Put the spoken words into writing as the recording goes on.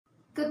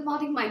Good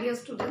morning, my dear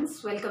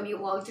students. Welcome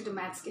you all to the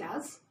maths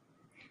class.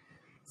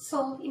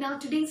 So, in our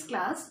today's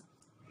class,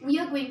 we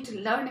are going to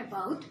learn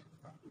about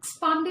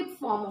expanded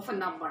form of a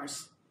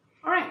numbers.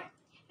 Alright.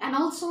 And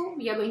also,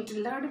 we are going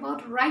to learn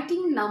about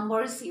writing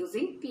numbers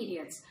using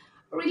periods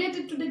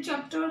related to the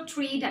chapter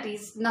 3, that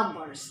is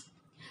numbers.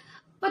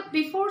 But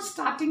before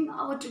starting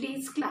our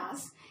today's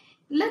class,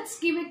 let's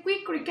give a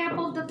quick recap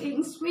of the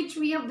things which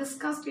we have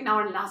discussed in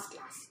our last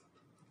class.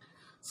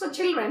 So,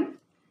 children,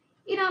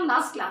 in our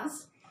last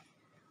class,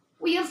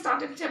 we have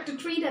started chapter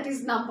 3, that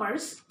is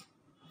numbers,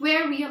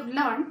 where we have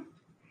learned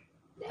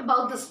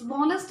about the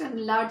smallest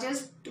and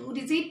largest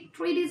 2-digit,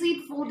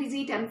 3-digit,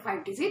 4-digit and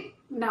 5-digit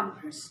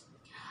numbers.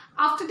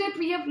 After that,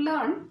 we have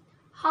learned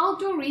how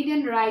to read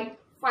and write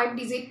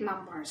 5-digit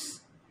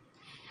numbers.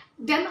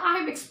 Then I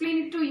have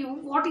explained it to you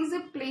what is a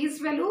place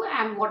value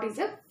and what is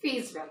a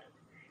face value.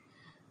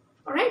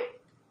 Alright.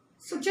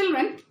 So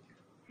children,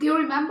 do you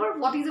remember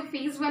what is a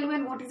face value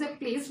and what is a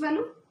place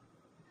value?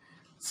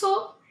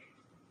 So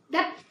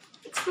that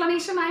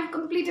explanation I have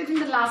completed in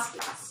the last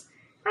class.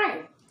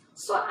 Right.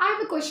 So I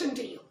have a question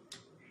to you.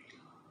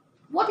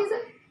 What is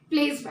a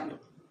place value?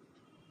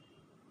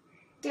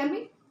 Tell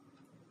me.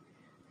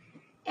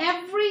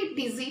 Every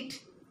digit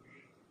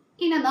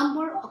in a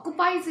number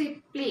occupies a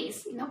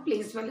place in a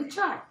place value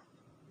chart.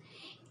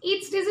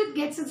 Each digit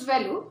gets its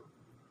value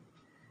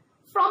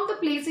from the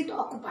place it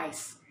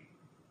occupies.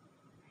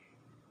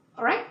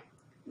 Alright.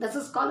 This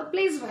is called a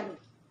place value.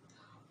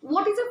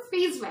 What is a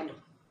face value?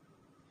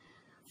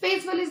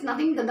 Face value is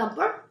nothing, the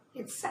number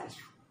itself.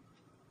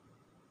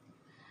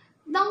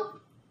 Now,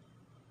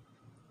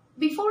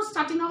 before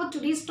starting our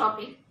today's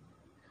topic,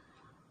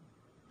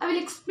 I will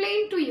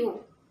explain to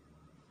you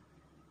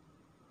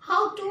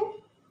how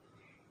to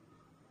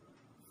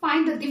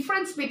find the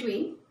difference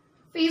between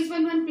face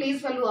value and place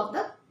value of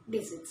the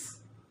digits.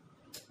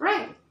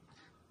 Right?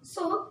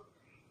 So,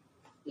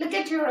 look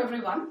at here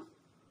everyone.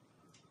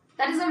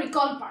 That is a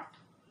recall part.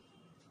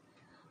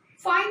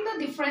 Find the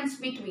difference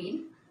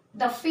between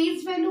the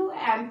face value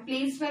and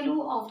place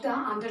value of the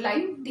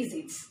underlying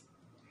digits.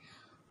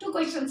 Two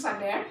questions are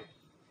there.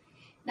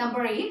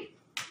 Number A.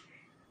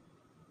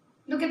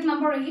 Look at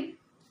number A.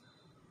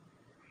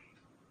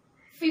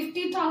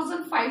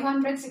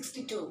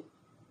 50,562.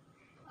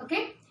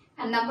 Okay.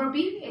 And number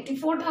B.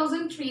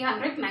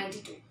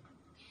 84,392.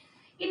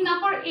 In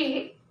number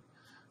A,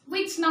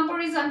 which number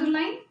is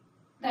underlined?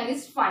 That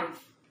is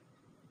 5.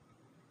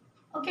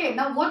 Okay.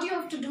 Now what you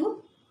have to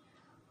do?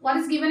 What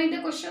is given in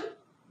the question?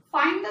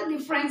 Find the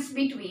difference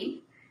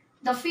between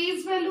the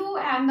face value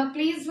and the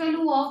place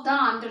value of the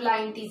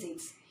underlying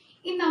digits.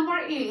 In number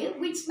A,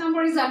 which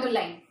number is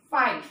underlined?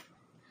 5.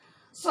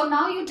 So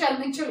now you tell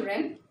me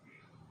children,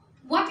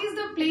 what is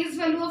the place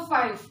value of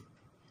 5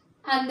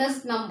 and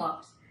this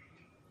number?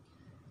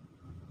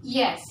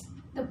 Yes,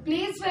 the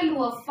place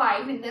value of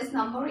 5 in this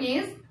number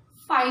is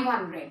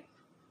 500.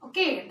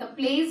 Okay, the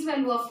place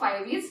value of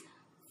 5 is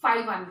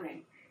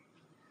 500.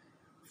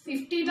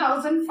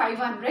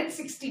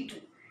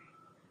 50,562.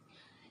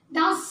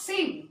 Now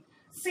same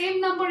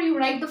number you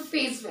write the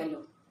face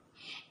value.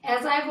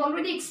 As I have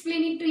already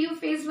explained it to you,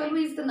 face value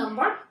is the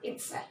number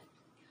itself.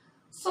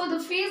 So the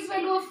face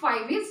value of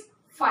 5 is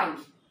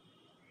 5.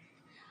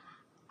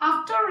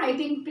 After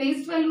writing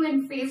place value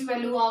and face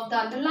value of the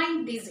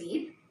underlying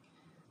digit,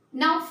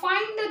 now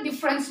find the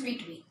difference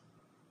between.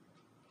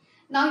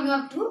 Now you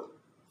have to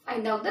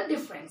find out the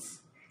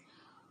difference.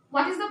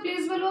 What is the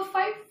place value of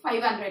 5?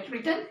 500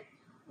 written.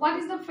 What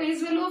is the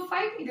face value of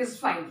 5? It is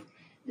 5.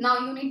 Now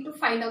you need to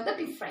find out the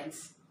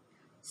difference.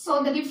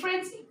 So the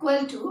difference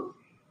equal to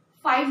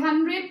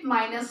 500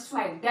 minus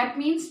 5. That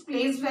means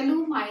place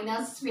value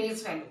minus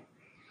face value.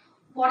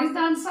 What is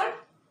the answer?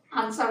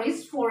 Answer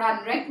is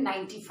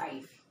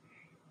 495.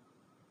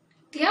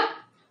 Clear?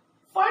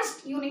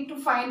 First you need to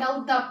find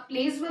out the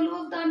place value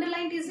of the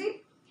underlying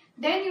digit.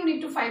 Then you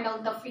need to find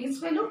out the face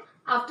value.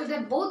 After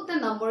that both the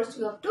numbers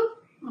you have to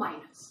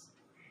minus.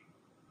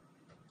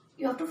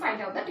 You have to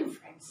find out the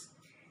difference.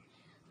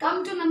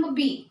 Come to number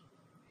B.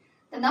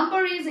 The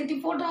number is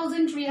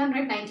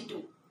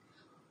 84,392.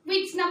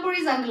 Which number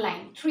is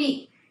underlined?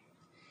 3.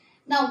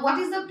 Now what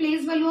is the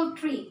place value of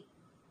 3?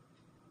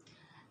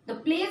 The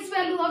place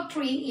value of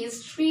 3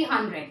 is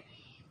 300.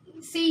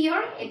 See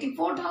here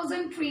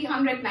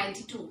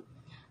 84,392.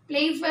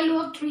 Place value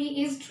of 3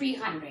 is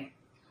 300.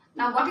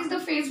 Now what is the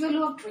face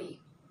value of 3?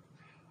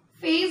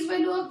 Face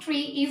value of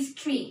 3 is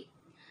 3.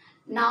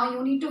 Now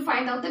you need to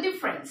find out the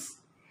difference.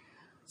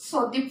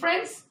 So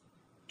difference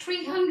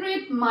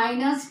 300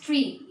 minus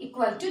 3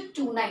 equal to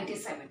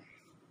 297.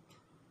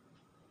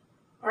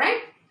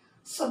 Alright.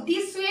 So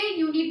this way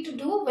you need to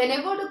do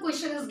whenever the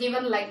question is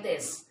given like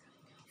this.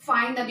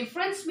 Find the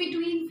difference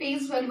between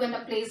face value and the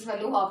place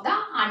value of the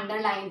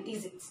underlying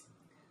digits.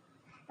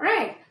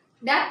 Alright.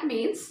 That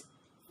means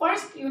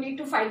first you need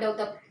to find out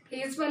the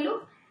place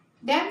value,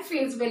 then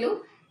face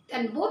value,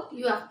 then both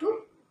you have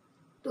to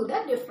do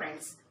the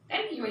difference.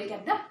 Then you will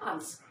get the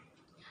answer.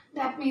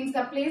 That means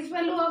the place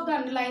value of the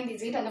underlying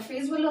digit and the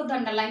face value of the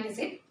underlying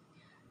digit,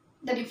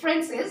 the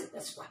difference is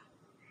this one.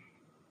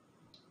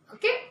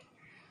 Okay.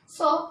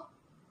 So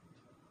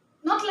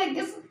not like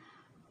this.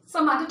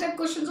 Some other type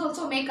questions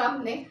also may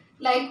come,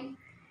 like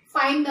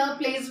find the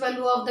place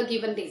value of the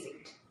given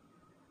digit.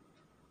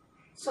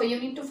 So you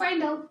need to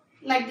find out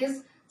like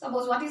this.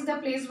 Suppose what is the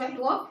place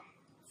value of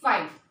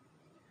 5?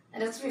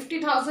 And it's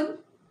 50,000.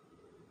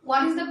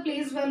 What is the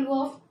place value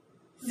of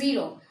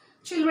 0?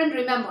 Children,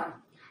 remember,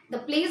 the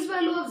place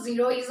value of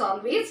 0 is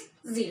always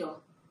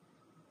 0.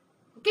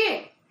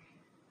 Okay.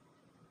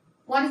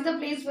 What is the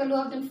place value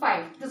of then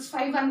 5? This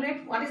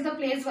 500. What is the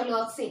place value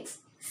of 6?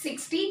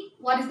 60.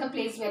 What is the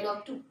place value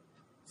of 2?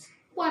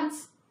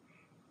 Ones.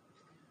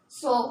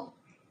 So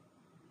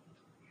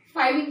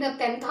 5 in the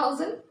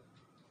 10,000.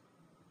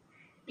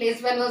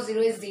 Place value of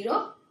 0 is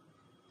 0.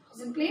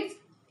 1000 place.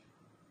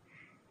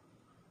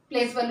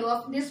 Place value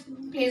of this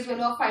place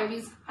value of 5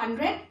 is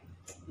 100.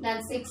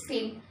 Then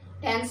 16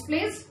 tens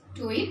place,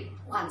 2 in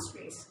ones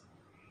place.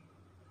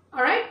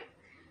 Alright.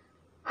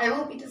 I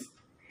hope it is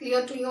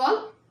clear to you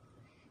all.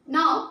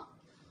 Now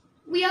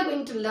we are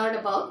going to learn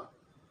about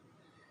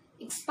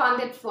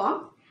expanded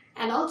form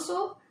and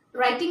also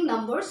writing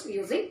numbers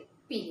using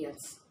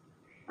periods.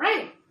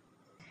 Right.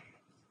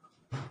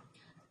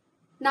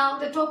 Now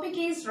the topic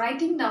is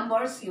writing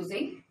numbers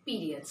using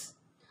periods.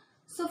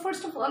 So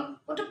first of all,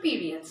 what are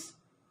periods?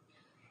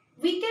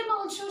 We can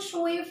also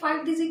show a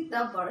 5-digit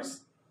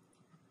numbers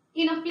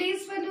in a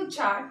place value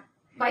chart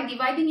by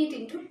dividing it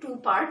into 2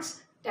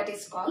 parts, that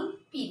is called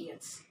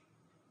periods.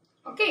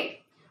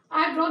 Okay,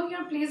 I have drawn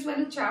your place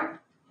value chart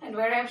and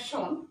where I have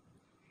shown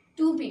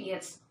 2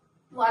 periods,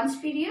 ones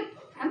period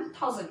and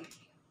 1000 period.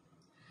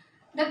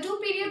 The 2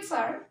 periods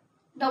are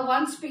the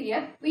ones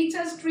period which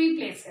has 3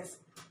 places.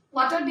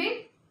 What are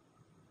they?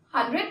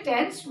 100,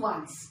 tens,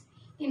 ones.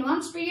 In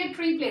ones period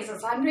 3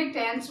 places, 100,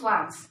 tens,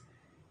 ones.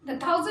 The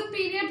 1000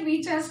 period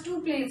which has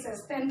 2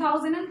 places,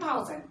 10,000 and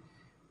 1000.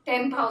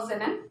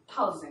 10,000 and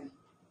 1000.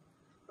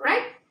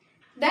 Right?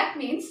 That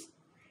means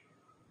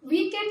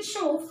we can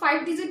show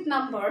 5-digit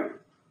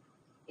number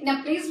in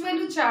a place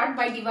value chart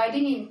by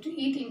dividing it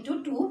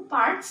into 2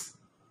 parts,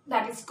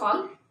 that is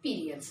called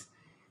periods.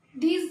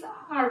 These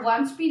are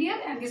ones period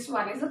and this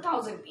one is a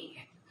 1000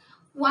 period.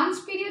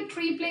 Ones period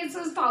 3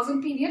 places,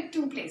 1000 period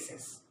 2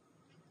 places.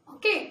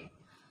 Okay.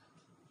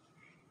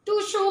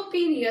 To show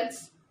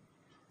periods,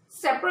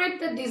 separate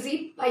the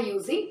digit by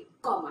using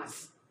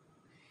commas.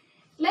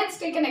 Let's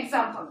take an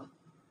example.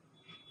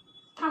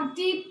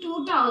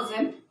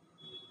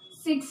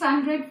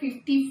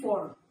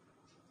 32,654.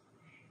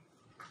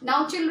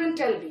 Now children,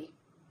 tell me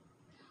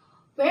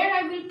where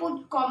I will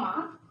put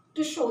comma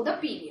to show the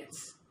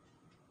periods.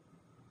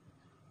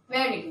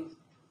 Very good.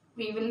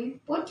 We will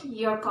put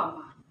here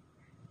comma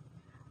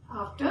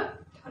after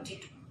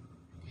 32.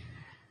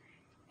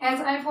 As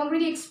I have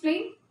already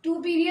explained,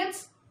 2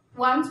 periods,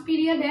 ones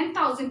period and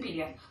 1000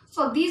 period.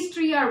 So these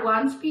 3 are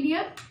ones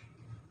period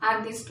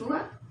and these 2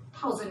 are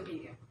 1000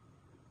 period.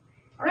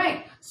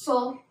 Alright,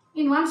 so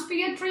in ones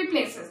period 3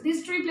 places.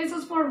 These 3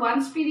 places for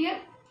ones period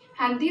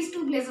and these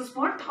 2 places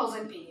for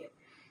 1000 period.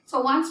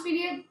 So ones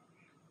period,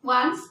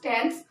 ones,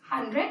 tens,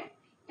 100.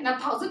 In a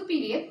 1000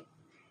 period,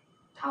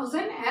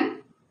 1000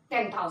 and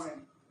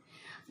 10,000.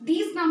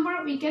 These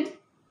number we can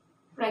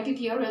write it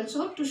here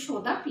also to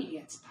show the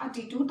periods.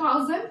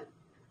 32,000,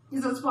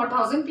 this is for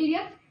 1000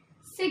 period,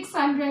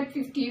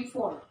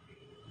 654.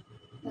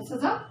 This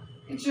is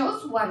it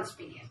shows ones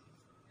period.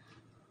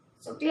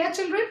 So clear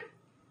children?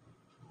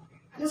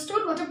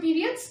 Understood what are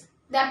periods?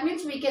 That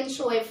means we can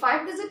show a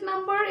 5-digit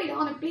number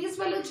on a place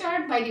value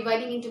chart by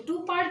dividing into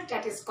 2 parts,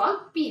 that is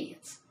called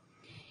periods.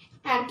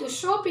 And to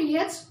show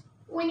periods,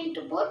 we need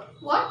to put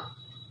what?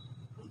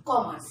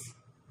 Commas.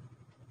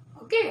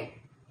 Okay?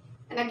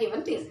 And a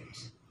given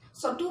digit.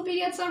 So 2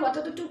 periods are, what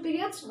are the 2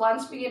 periods?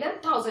 Ones period and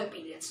 1000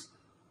 periods.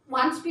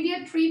 Ones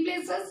period 3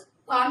 places,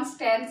 ones,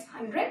 tens,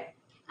 100.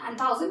 And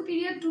 1000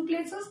 period 2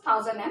 places,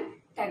 1000 and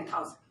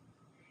 10,000.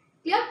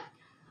 Clear?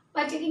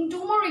 By taking 2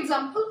 more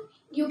examples,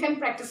 you can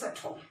practice at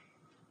home.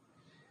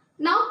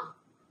 Now,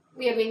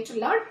 we are going to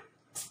learn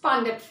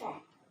expanded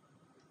form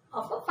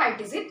of a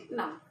 5-digit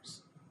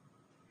numbers.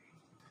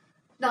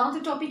 Now,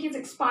 the topic is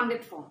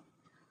expanded form.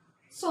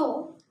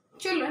 So,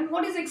 children,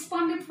 what is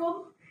expanded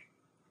form?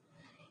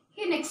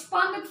 In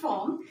expanded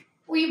form,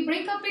 we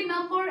break up a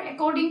number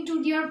according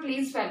to their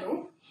place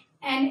value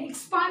and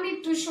expand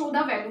it to show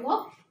the value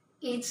of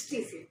each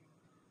digit.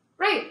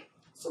 Right?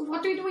 So,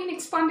 what we do in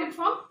expanded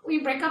form? We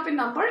break up a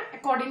number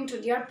according to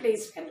their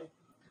place value.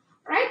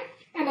 Right?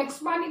 And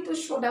expand it to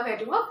show the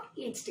value of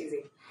each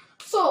digit.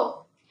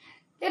 So,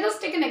 let us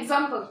take an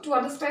example to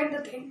understand the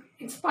thing,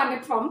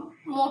 expanded form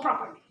more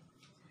properly.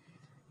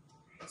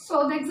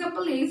 So, the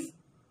example is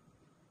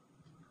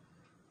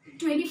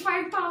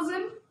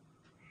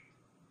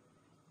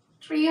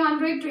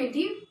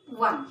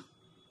 25,321.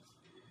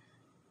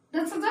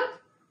 This is a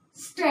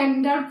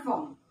standard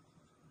form.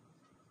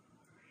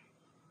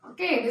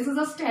 Okay, this is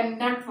a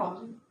standard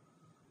form.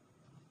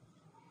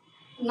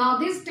 Now,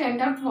 this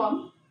standard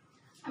form,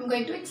 I am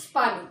going to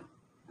expand it.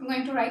 I am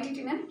going to write it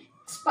in an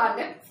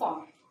expanded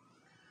form.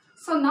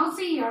 So, now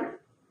see here,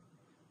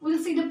 we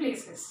will see the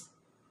places.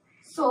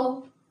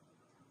 So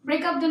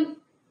break up the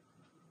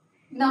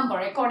number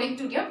according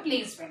to their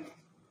place value.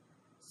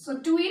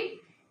 So 2 in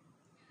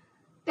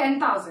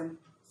 10,000.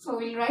 So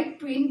we'll write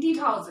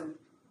 20,000.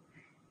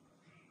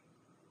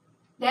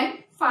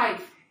 Then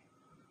 5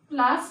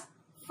 plus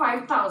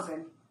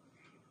 5,000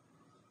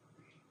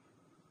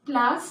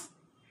 plus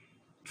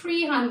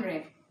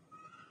 300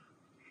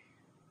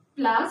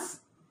 plus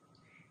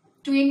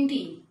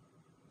 20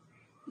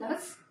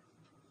 plus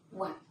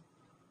 1.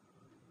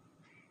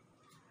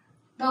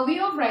 The way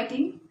of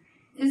writing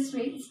this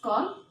way is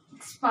called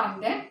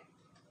expanded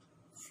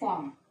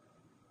form.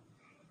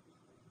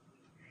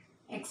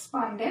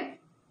 Expanded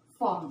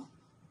form.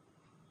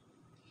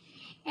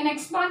 In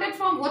expanded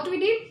form, what we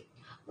did?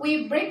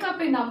 We break up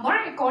a number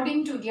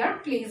according to their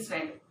place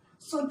value.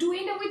 So 2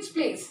 in which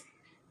place?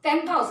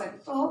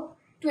 10,000. So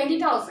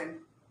 20,000.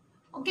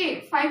 Okay,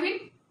 5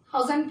 in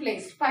 1,000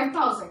 place.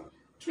 5,000.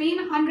 3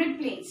 in 100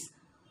 place.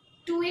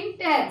 2 in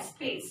 10's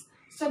place.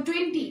 So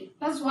 20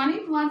 plus 1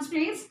 in 1's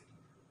place.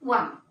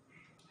 1.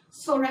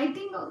 So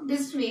writing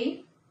this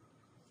way,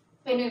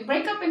 when we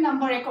break up a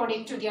number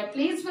according to their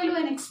place value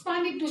and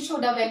expand it to show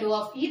the value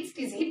of each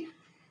digit,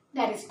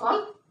 that is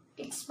called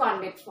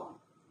expanded form.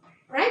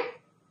 Right?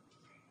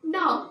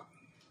 Now,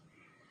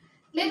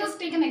 let us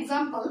take an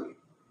example,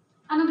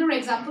 another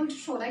example to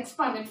show the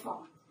expanded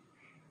form.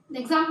 The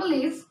example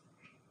is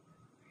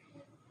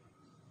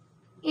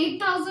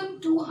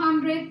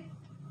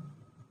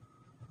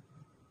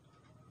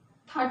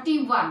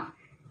 8,231.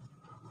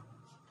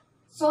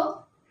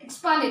 So,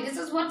 expand it. This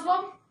is what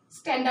form?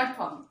 Standard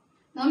form.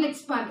 Now, let's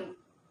expand it.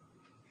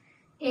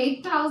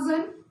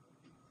 8,000,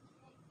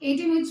 8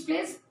 in which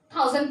place?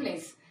 1,000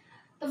 place.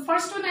 The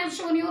first one I have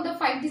shown you the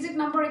 5-digit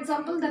number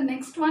example. The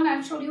next one I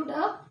have shown you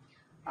the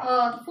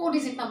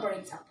 4-digit number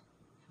example.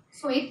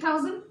 So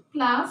 8,000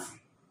 plus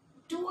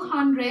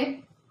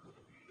 200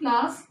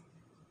 plus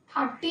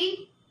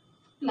 30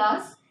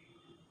 plus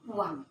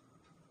 1.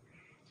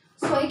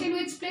 So 8 in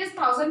which place?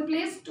 1,000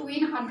 place, 2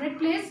 in 100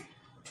 place,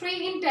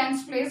 3 in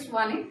 10's place,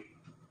 1 in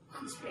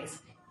 1's place.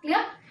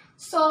 Clear?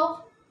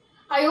 So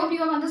I hope you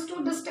have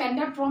understood the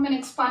standard form and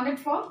expanded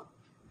form.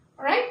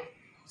 Alright?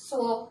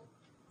 So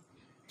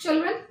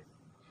children,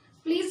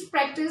 please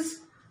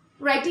practice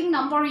writing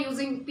number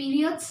using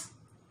periods,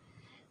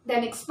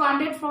 then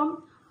expanded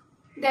form,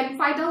 then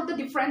find out the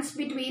difference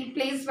between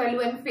place value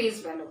and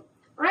phase value.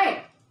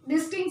 Right?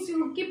 These things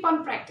you keep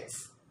on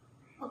practice.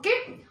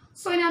 Okay?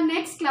 So in our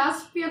next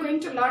class, we are going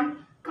to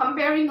learn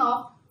comparing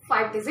of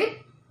 5-digit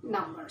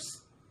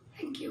numbers.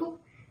 Thank you.